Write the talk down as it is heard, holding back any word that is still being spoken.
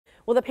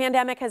Well, the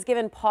pandemic has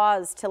given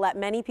pause to let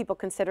many people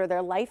consider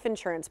their life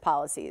insurance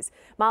policies.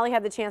 Molly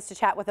had the chance to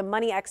chat with a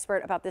money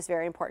expert about this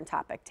very important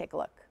topic. Take a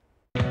look.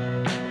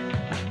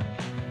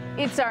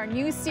 It's our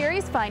new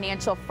series,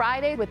 Financial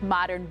Friday, with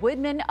Modern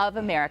Woodmen of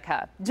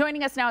America.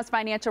 Joining us now is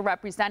financial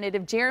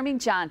representative Jeremy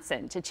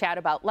Johnson to chat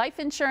about life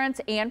insurance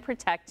and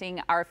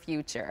protecting our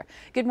future.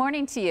 Good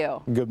morning to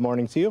you. Good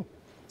morning to you.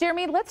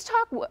 Jeremy, let's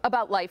talk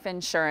about life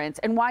insurance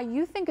and why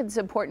you think it's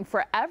important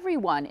for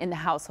everyone in the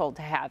household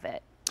to have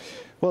it.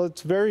 Well,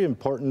 it's very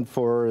important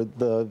for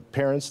the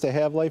parents to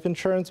have life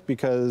insurance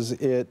because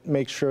it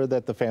makes sure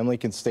that the family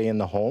can stay in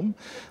the home.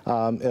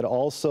 It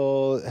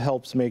also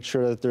helps make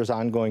sure that there's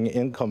ongoing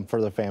income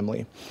for the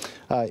family.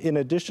 In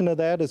addition to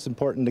that, it's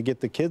important to get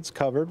the kids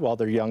covered while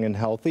they're young and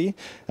healthy.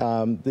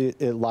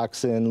 It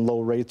locks in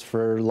low rates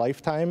for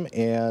lifetime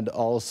and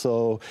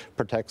also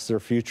protects their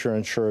future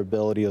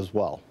insurability as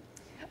well.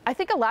 I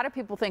think a lot of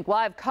people think, well,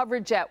 I have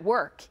coverage at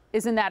work.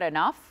 Isn't that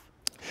enough?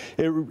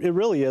 It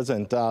really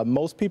isn't.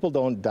 Most people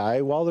don't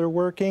die while they're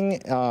working,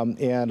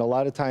 and a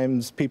lot of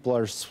times people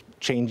are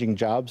changing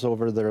jobs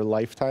over their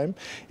lifetime,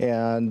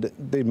 and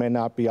they may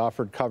not be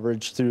offered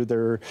coverage through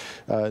their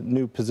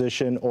new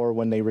position, or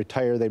when they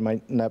retire, they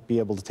might not be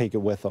able to take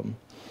it with them.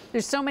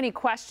 There's so many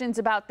questions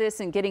about this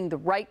and getting the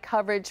right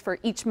coverage for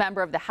each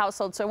member of the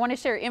household. So I want to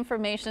share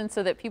information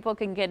so that people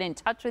can get in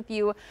touch with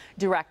you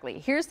directly.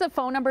 Here's the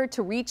phone number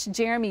to reach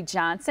Jeremy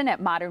Johnson at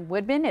Modern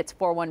Woodmen. It's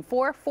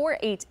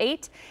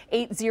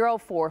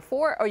 414-488-8044,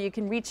 or you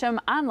can reach him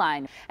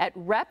online at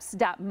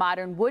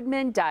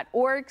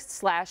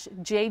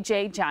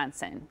reps.modernwoodmen.org/JJ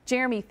Johnson.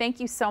 Jeremy, thank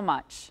you so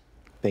much.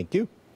 Thank you.